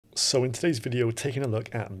So in today's video, we're taking a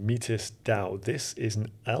look at Metis DAO. This is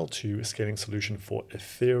an L2 scaling solution for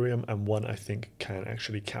Ethereum, and one I think can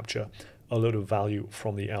actually capture a lot of value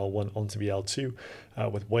from the L1 onto the L2,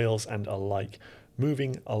 with whales and alike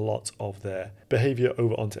moving a lot of their behavior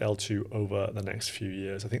over onto L2 over the next few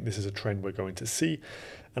years. I think this is a trend we're going to see,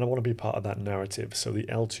 and I want to be part of that narrative. So the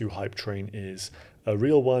L2 hype train is a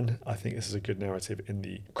real one. I think this is a good narrative in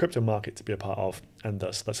the crypto market to be a part of, and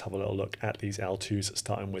thus let's have a little look at these L2s,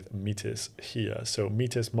 starting with Metis here. So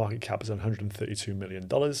Metis market cap is $132 million,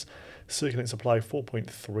 circulating supply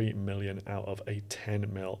 4.3 million out of a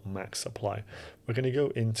 10 mil max supply. We're going to go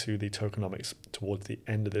into the tokenomics towards the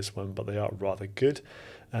end of this one, but they are rather good,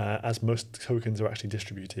 as most tokens are actually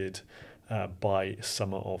distributed by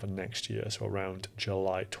summer of next year, so around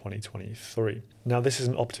July 2023. Now, this is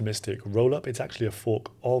an optimistic roll-up. It's actually a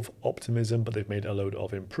fork of Optimism, but they've made a load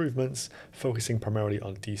of improvements, focusing primarily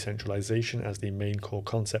on decentralization as the main core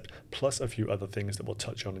concept, plus a few other things that we'll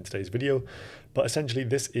touch on in today's video. But essentially,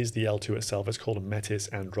 this is the L2 itself. It's called Metis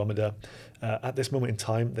Andromeda. At this moment in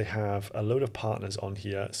time, they have a load of partners on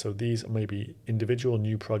here. So these may be individual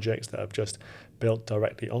new projects that have just built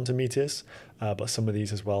directly onto Metis, but some of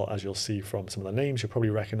these as well, as you'll see from some of the names, you're probably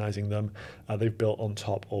recognizing them. They've built on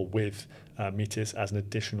top or with Metis as an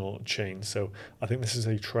additional chain. So I think this is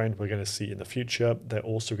a trend we're going to see in the future. They're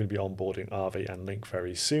also going to be onboarding Aave and Link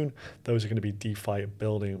very soon. Those are going to be DeFi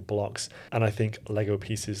building blocks, and I think Lego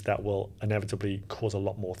pieces that will inevitably cause a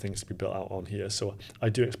lot more things to be built out on here. So I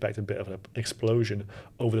do expect a bit of an explosion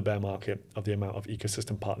over the bear market of the amount of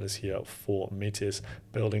ecosystem partners here for Metis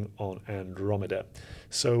building on Andromeda.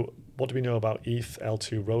 So what do we know about ETH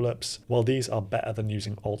L2 rollups? Well, these are better than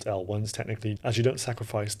using alt L1s technically, as you don't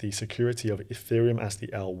sacrifice the security of Ethereum as the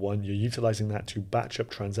L1. You're utilizing that to batch up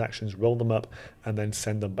transactions, roll them up, and then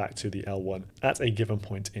send them back to the L1 at a given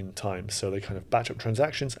point in time. So they kind of batch up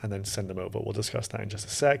transactions and then send them over. We'll discuss that in just a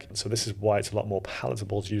sec. So this is why it's a lot more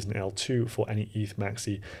palatable to use an L2 for any ETH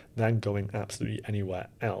maxi than going absolutely anywhere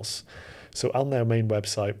else. So on their main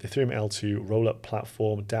website, the Ethereum L2 rollup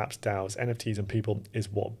platform, dApps, DAOs, NFTs, and people is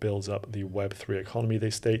what builds up the Web3 economy, they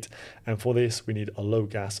state. And for this, we need a low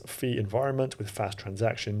gas fee environment with fast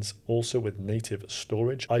transactions, also with native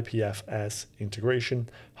storage, IPFS integration,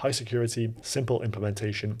 high security, simple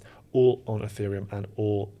implementation, all on Ethereum and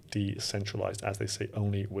all decentralized, as they say,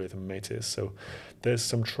 only with Metis. So there's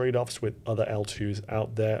some trade-offs with other L2s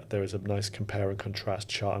out there. There is a nice compare and contrast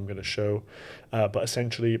chart I'm going to show. But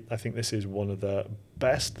essentially, I think this is one of the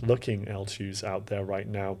best looking L2s out there right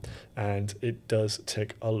now, and it does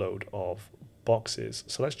tick a load of boxes.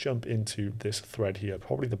 So let's jump into this thread here,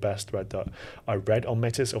 probably the best thread that I read on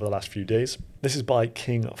Metis over the last few days. This is by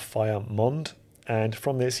King Firemond. And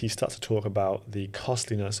from this, he starts to talk about the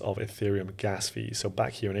costliness of Ethereum gas fees. So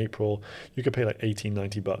back here in April, you could pay like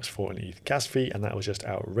 $18-90 for an ETH gas fee, and that was just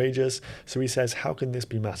outrageous. So he says, how can this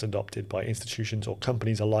be mass adopted by institutions or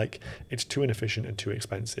companies alike? It's too inefficient and too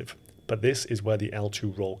expensive. But this is where the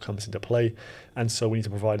L2 role comes into play. And so we need to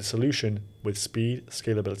provide a solution with speed,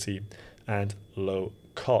 scalability, and low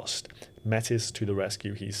cost. Metis to the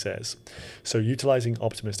rescue, he says. So utilizing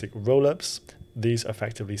optimistic rollups, these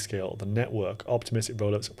effectively scale the network. Optimistic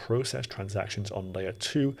rollups process transactions on layer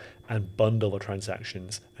 2 and bundle the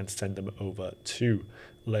transactions and send them over to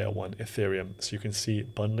layer 1 Ethereum. So you can see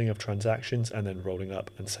bundling of transactions and then rolling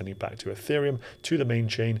up and sending back to Ethereum to the main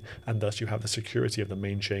chain, and thus you have the security of the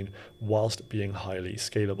main chain whilst being highly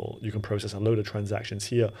scalable. You can process a load of transactions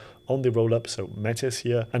here on the rollup, so Metis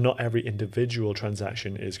here, and not every individual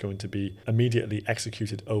transaction is going to be immediately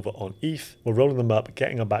executed over on ETH. We're rolling them up,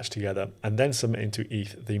 getting a batch together, and then submitting to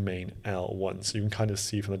ETH the main L1. So you can kind of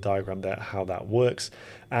see from the diagram there how that works,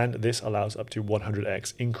 and this allows up to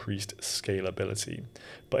 100x increased scalability.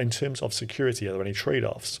 But in terms of security, are there any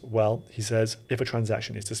trade-offs? Well, he says, if a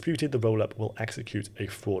transaction is disputed, the rollup will execute a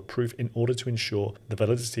fraud proof in order to ensure the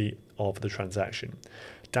validity of the transaction.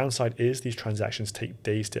 Downside is these transactions take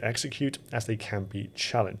days to execute, as they can be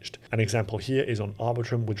challenged. An example here is on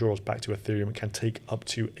Arbitrum, withdrawals back to Ethereum can take up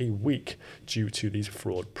to a week due to these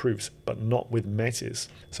fraud proofs, but not with Metis.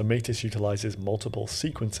 So Metis utilizes multiple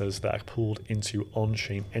sequencers that are pooled into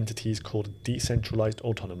on-chain entities called decentralized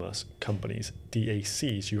autonomous companies,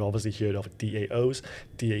 DACs. You've obviously heard of DAOs.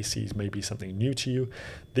 DACs may be something new to you.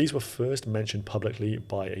 These were first mentioned publicly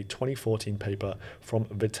by a 2014 paper from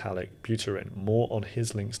Vitalik. More on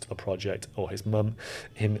his links to the project or his mum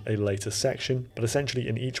in a later section. But essentially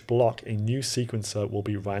in each block, a new sequencer will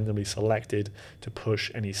be randomly selected to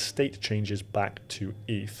push any state changes back to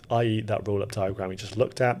ETH, i.e. that roll-up diagram we just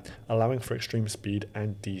looked at, allowing for extreme speed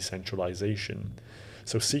and decentralization.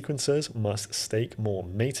 So sequencers must stake more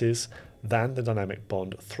Metis than the dynamic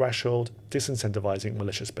bond threshold, disincentivizing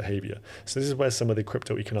malicious behavior. So this is where some of the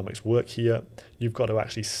crypto economics work here. You've got to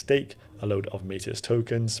actually stake a load of Metis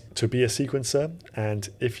tokens to be a sequencer, and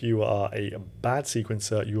if you are a bad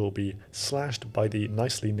sequencer, you will be slashed by the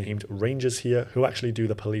nicely named rangers here, who actually do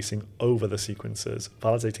the policing over the sequencers,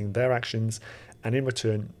 validating their actions and in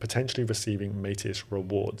return potentially receiving Metis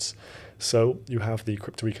rewards. So you have the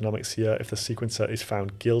crypto economics here. If the sequencer is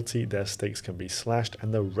found guilty, their stakes can be slashed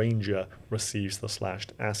and the ranger receives the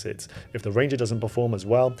slashed assets. If the ranger doesn't perform as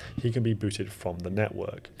well, he can be booted from the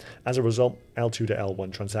network. As a result, L2 to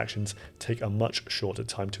L1 transactions take a much shorter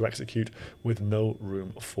time to execute with no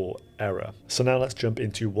room for error. So now let's jump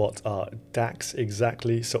into what are DACs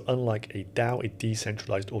exactly. So unlike a DAO, a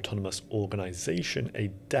decentralized autonomous organization,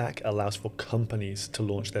 a DAC allows for companies to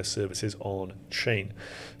launch their services on chain.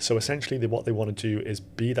 So essentially what they want to do is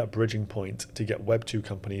be that bridging point to get Web 2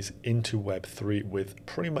 companies into Web 3 with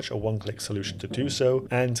pretty much a one-click solution to do so.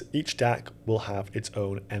 And each DAC will have its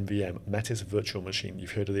own MVM, Metis virtual machine.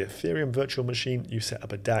 You've heard of the Ethereum virtual machine. You set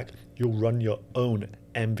up a DAC, you'll run your own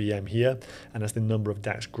MVM here, and as the number of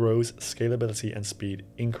DACs grows, scalability and speed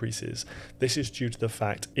increases. This is due to the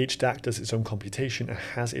fact each DAC does its own computation and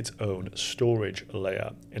has its own storage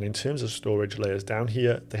layer. And in terms of storage layers down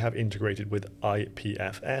here, they have integrated with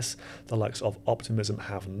IPFS. The likes of Optimism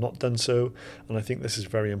have not done so, and I think this is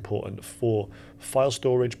very important for file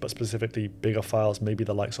storage, but specifically bigger files, maybe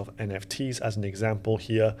the likes of NFTs as an example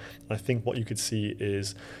here. And I think what you could see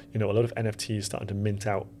is, a lot of NFTs starting to mint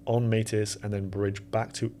out on Metis and then bridge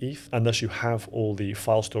back to ETH, and thus you have all the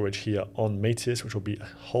file storage here on Metis, which will be a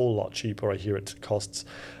whole lot cheaper. I hear it costs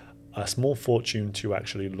a small fortune to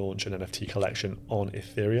actually launch an NFT collection on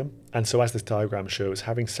Ethereum. And so as this diagram shows,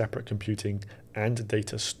 having separate computing and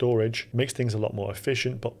data storage makes things a lot more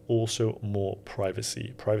efficient, but also more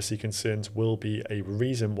privacy. Privacy concerns will be a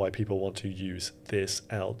reason why people want to use this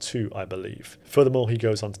L2, I believe. Furthermore, he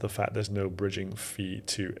goes on to the fact there's no bridging fee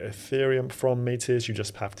to Ethereum from Metis. You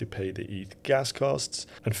just have to pay the ETH gas costs.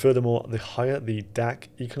 And furthermore, the higher the DAC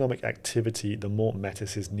economic activity, the more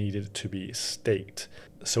Metis is needed to be staked.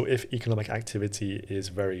 So if economic activity is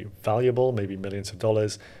very valuable, maybe millions of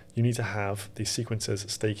dollars, you need to have the sequencers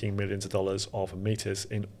staking millions of dollars of Metis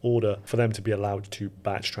in order for them to be allowed to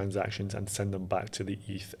batch transactions and send them back to the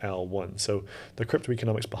ETH L1. So the crypto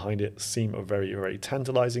economics behind it seem very, very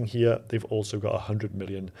tantalizing here. They've also got a $100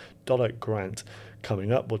 million grant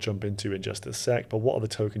coming up, we'll jump into in just a sec. But what are the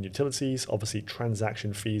token utilities? Obviously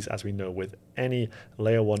transaction fees, as we know with any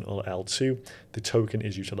layer 1 or L2, the token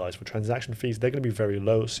is utilized for transaction fees. They're going to be very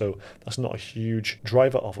low, so that's not a huge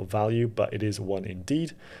driver of value, but it is one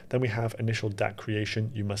indeed. Then we have initial DAC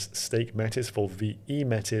creation. You must stake Metis for VE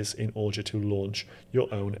Metis in order to launch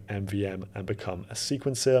your own MVM and become a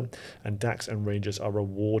sequencer. And DACs and rangers are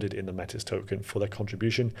rewarded in the Metis token for their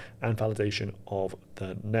contribution and validation of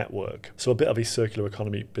the network. So a bit of a circular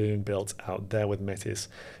economy being built out there with Metis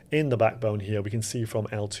in the backbone here. We can see from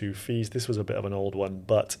L2 fees, this was a bit of an old one,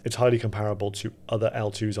 but it's highly comparable to other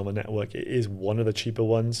L2s on the network. It is one of the cheaper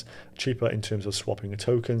ones, cheaper in terms of swapping the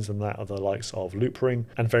tokens than that of the likes of Loopring,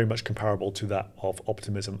 and very much comparable to that of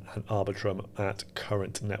Optimism and Arbitrum at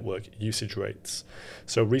current network usage rates.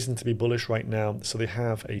 So reason to be bullish right now. So they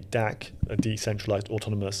have a DAC, a decentralized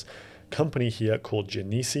autonomous company here called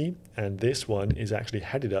Genesi, and this one is actually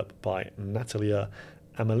headed up by Natalia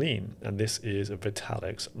Ameline, and this is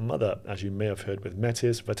Vitalik's mother. As you may have heard with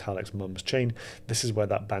Metis, Vitalik's mum's chain, this is where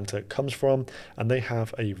that banter comes from, and they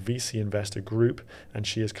have a VC investor group, and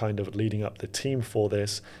she is kind of leading up the team for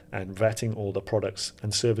this and vetting all the products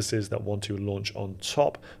and services that want to launch on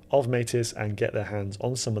top of Metis and get their hands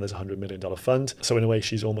on some of this $100 million fund. So in a way,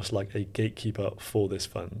 she's almost like a gatekeeper for this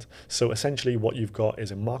fund. So essentially what you've got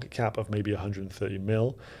is a market cap of maybe 130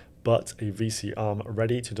 mil, but a VC arm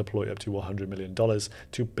ready to deploy up to $100 million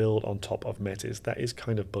to build on top of Metis. That is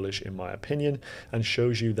kind of bullish in my opinion, and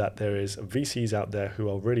shows you that there is VCs out there who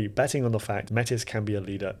are really betting on the fact Metis can be a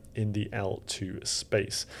leader in the L2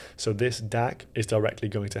 space. So this DAC is directly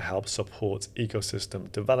going to help support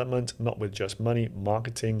ecosystem development, not with just money,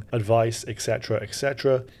 marketing, advice, etc.,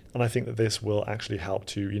 etc. And I think that this will actually help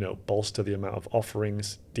to, bolster the amount of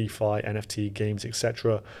offerings, DeFi, NFT, games,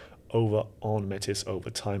 etc., over on Metis over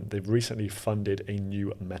time. They've recently funded a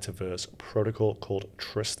new metaverse protocol called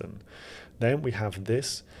Tristan. Then we have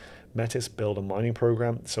this Metis Builder mining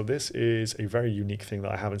program. So this is a very unique thing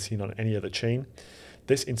that I haven't seen on any other chain.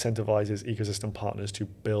 This incentivizes ecosystem partners to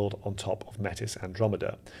build on top of Metis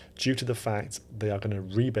Andromeda due to the fact they are going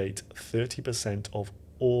to rebate 30% of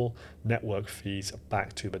all network fees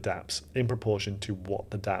back to the dApps in proportion to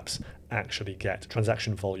what the dApps actually get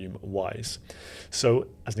transaction volume wise. So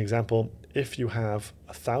as an example, if you have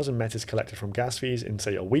 1,000 Metis collected from gas fees in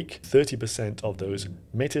say a week, 30% of those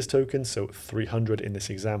Metis tokens, so 300 in this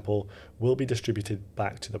example, will be distributed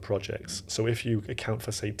back to the projects. So if you account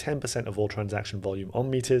for say 10% of all transaction volume on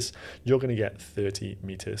Metis, you're going to get 30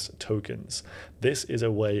 Metis tokens. This is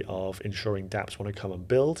a way of ensuring dApps want to come and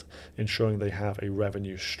build, ensuring they have a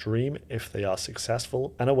revenue stream if they are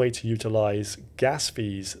successful, and a way to utilize gas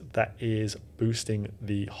fees that is boosting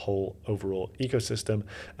the whole overall ecosystem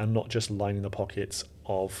and not just lining the pockets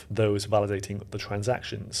of those validating the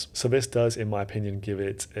transactions. So this does, in my opinion, give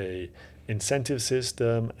it a incentive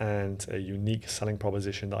system and a unique selling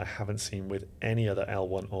proposition that I haven't seen with any other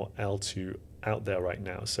L1 or L2 out there right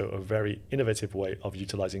now. So a very innovative way of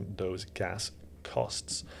utilizing those gas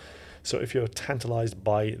costs. So if you're tantalized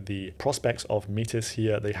by the prospects of Metis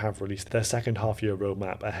here, they have released their second half-year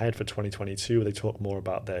roadmap ahead for 2022. They talk more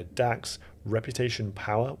about their DAX, reputation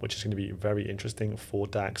power, which is going to be very interesting for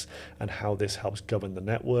DAX, and how this helps govern the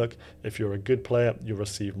network. If you're a good player, you'll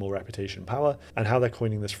receive more reputation power, and how they're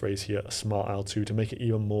coining this phrase here, smart L2, to make it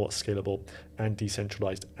even more scalable and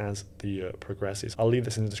decentralized as the year progresses. I'll leave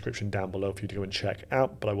this in the description down below for you to go and check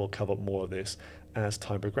out, but I will cover more of this as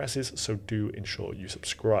time progresses, so do ensure you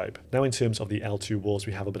subscribe. Now, in terms of the L2 wars,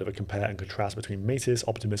 we have a bit of a compare and contrast between Metis,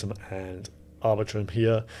 Optimism, and Arbitrum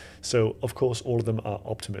here. So of course all of them are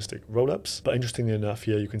optimistic rollups, but interestingly enough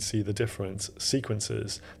here you can see the different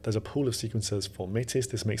sequences. There's a pool of sequencers for Metis.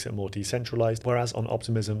 This makes it more decentralized, whereas on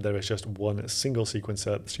Optimism there is just one single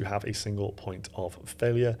sequencer, so you have a single point of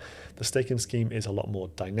failure. The staking scheme is a lot more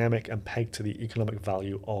dynamic and pegged to the economic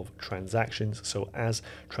value of transactions. So as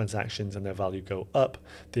transactions and their value go up,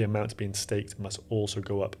 the amount being staked must also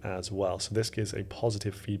go up as well. So this gives a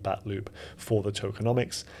positive feedback loop for the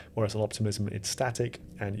tokenomics, whereas on Optimism it's static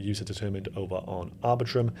and user determined over on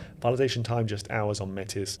Arbitrum. Validation time just hours on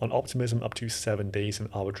Metis. On Optimism up to 7 days, in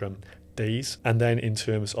Arbitrum days. And then in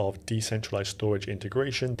terms of decentralized storage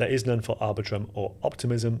integration, there is none for Arbitrum or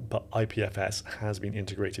Optimism, but IPFS has been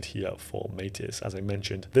integrated here for Metis. As I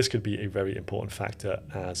mentioned, this could be a very important factor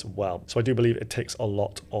as well. So I do believe it ticks a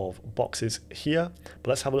lot of boxes here, but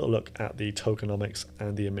let's have a little look at the tokenomics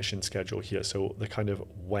and the emission schedule here. So the kind of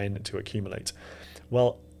when to accumulate.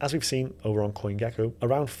 Well, as we've seen over on CoinGecko,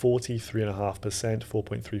 around 43.5%,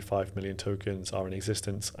 4.35 million tokens are in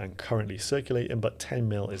existence and currently circulating, but 10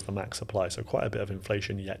 mil is the max supply, so quite a bit of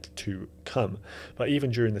inflation yet to come. But even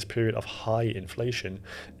during this period of high inflation,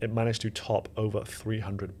 it managed to top over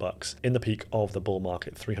 $300 in the peak of the bull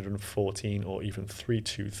market, 314 or even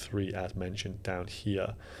 323 as mentioned down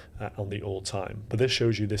here on the all-time. But this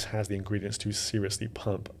shows you this has the ingredients to seriously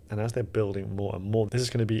pump, and as they're building more and more, this is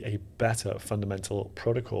going to be a better fundamental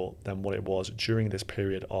protocol than what it was during this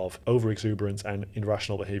period of over-exuberance and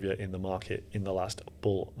irrational behavior in the market in the last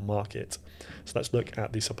bull market. So let's look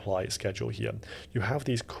at the supply schedule here. You have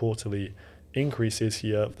these quarterly increases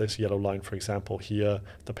here, this yellow line for example here,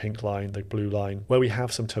 the pink line, the blue line, where we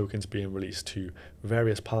have some tokens being released to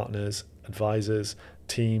various partners, advisors,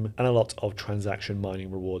 team, and a lot of transaction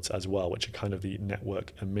mining rewards as well, which are kind of the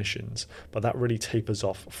network emissions. But that really tapers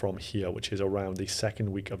off from here, which is around the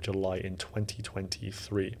second week of July in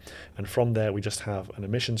 2023. And from there, we just have an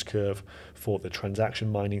emissions curve for the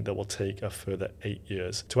transaction mining that will take a further 8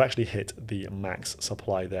 years to actually hit the max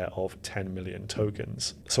supply there of 10 million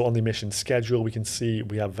tokens. So on the emission schedule, we can see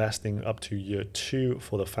we have vesting up to year 2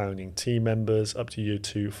 for the founding team members, up to year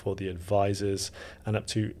 2 for the advisors, and up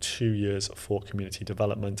to 2 years for community development,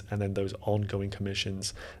 and then those ongoing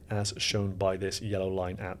commissions as shown by this yellow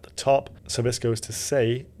line at the top. So this goes to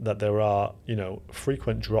say that there are,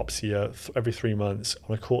 frequent drops here every 3 months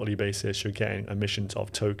on a quarterly basis. You're getting emissions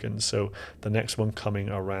of tokens. So the next one coming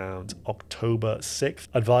around October 6th.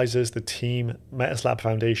 Advisors, the team, Metis Lab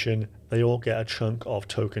Foundation, they all get a chunk of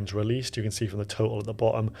tokens released. You can see from the total at the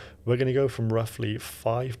bottom, we're going to go from roughly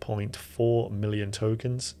 5.4 million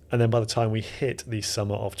tokens. And then by the time we hit the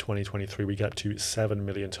summer of 2023, we get up to 7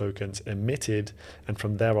 million tokens emitted. And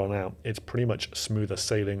from there on out, it's pretty much smoother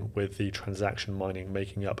sailing, with the transaction mining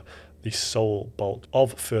making up the sole bulk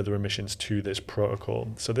of further emissions to this protocol.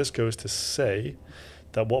 So this goes to say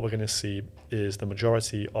that what we're going to see is the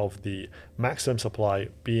majority of the maximum supply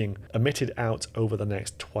being emitted out over the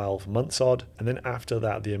next 12 months odd. And then after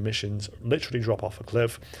that, the emissions literally drop off a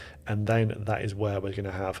cliff. And then that is where we're going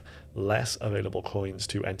to have less available coins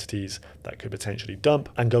to entities that could potentially dump.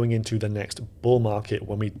 And going into the next bull market,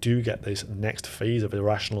 when we do get this next phase of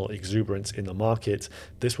irrational exuberance in the market,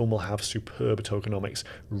 this one will have superb tokenomics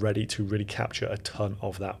ready to really capture a ton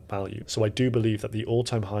of that value. So I do believe that the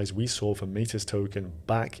all-time highs we saw for Metis token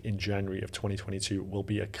back in January of 2022 will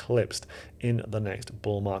be eclipsed in the next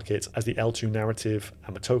bull market, as the L2 narrative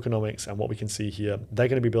and the tokenomics and what we can see here, they're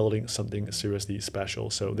going to be building something seriously special.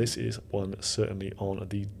 So this is one certainly on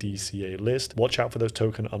the DCA list. Watch out for those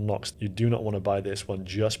token unlocks. You do not want to buy this one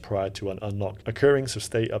just prior to an unlock occurring, so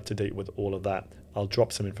stay up to date with all of that. I'll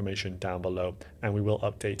drop some information down below, and we will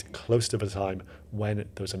update close to the time when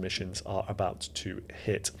those emissions are about to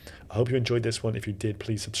hit. I hope you enjoyed this one. If you did,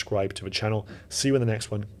 please subscribe to the channel. See you in the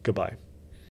next one. Goodbye.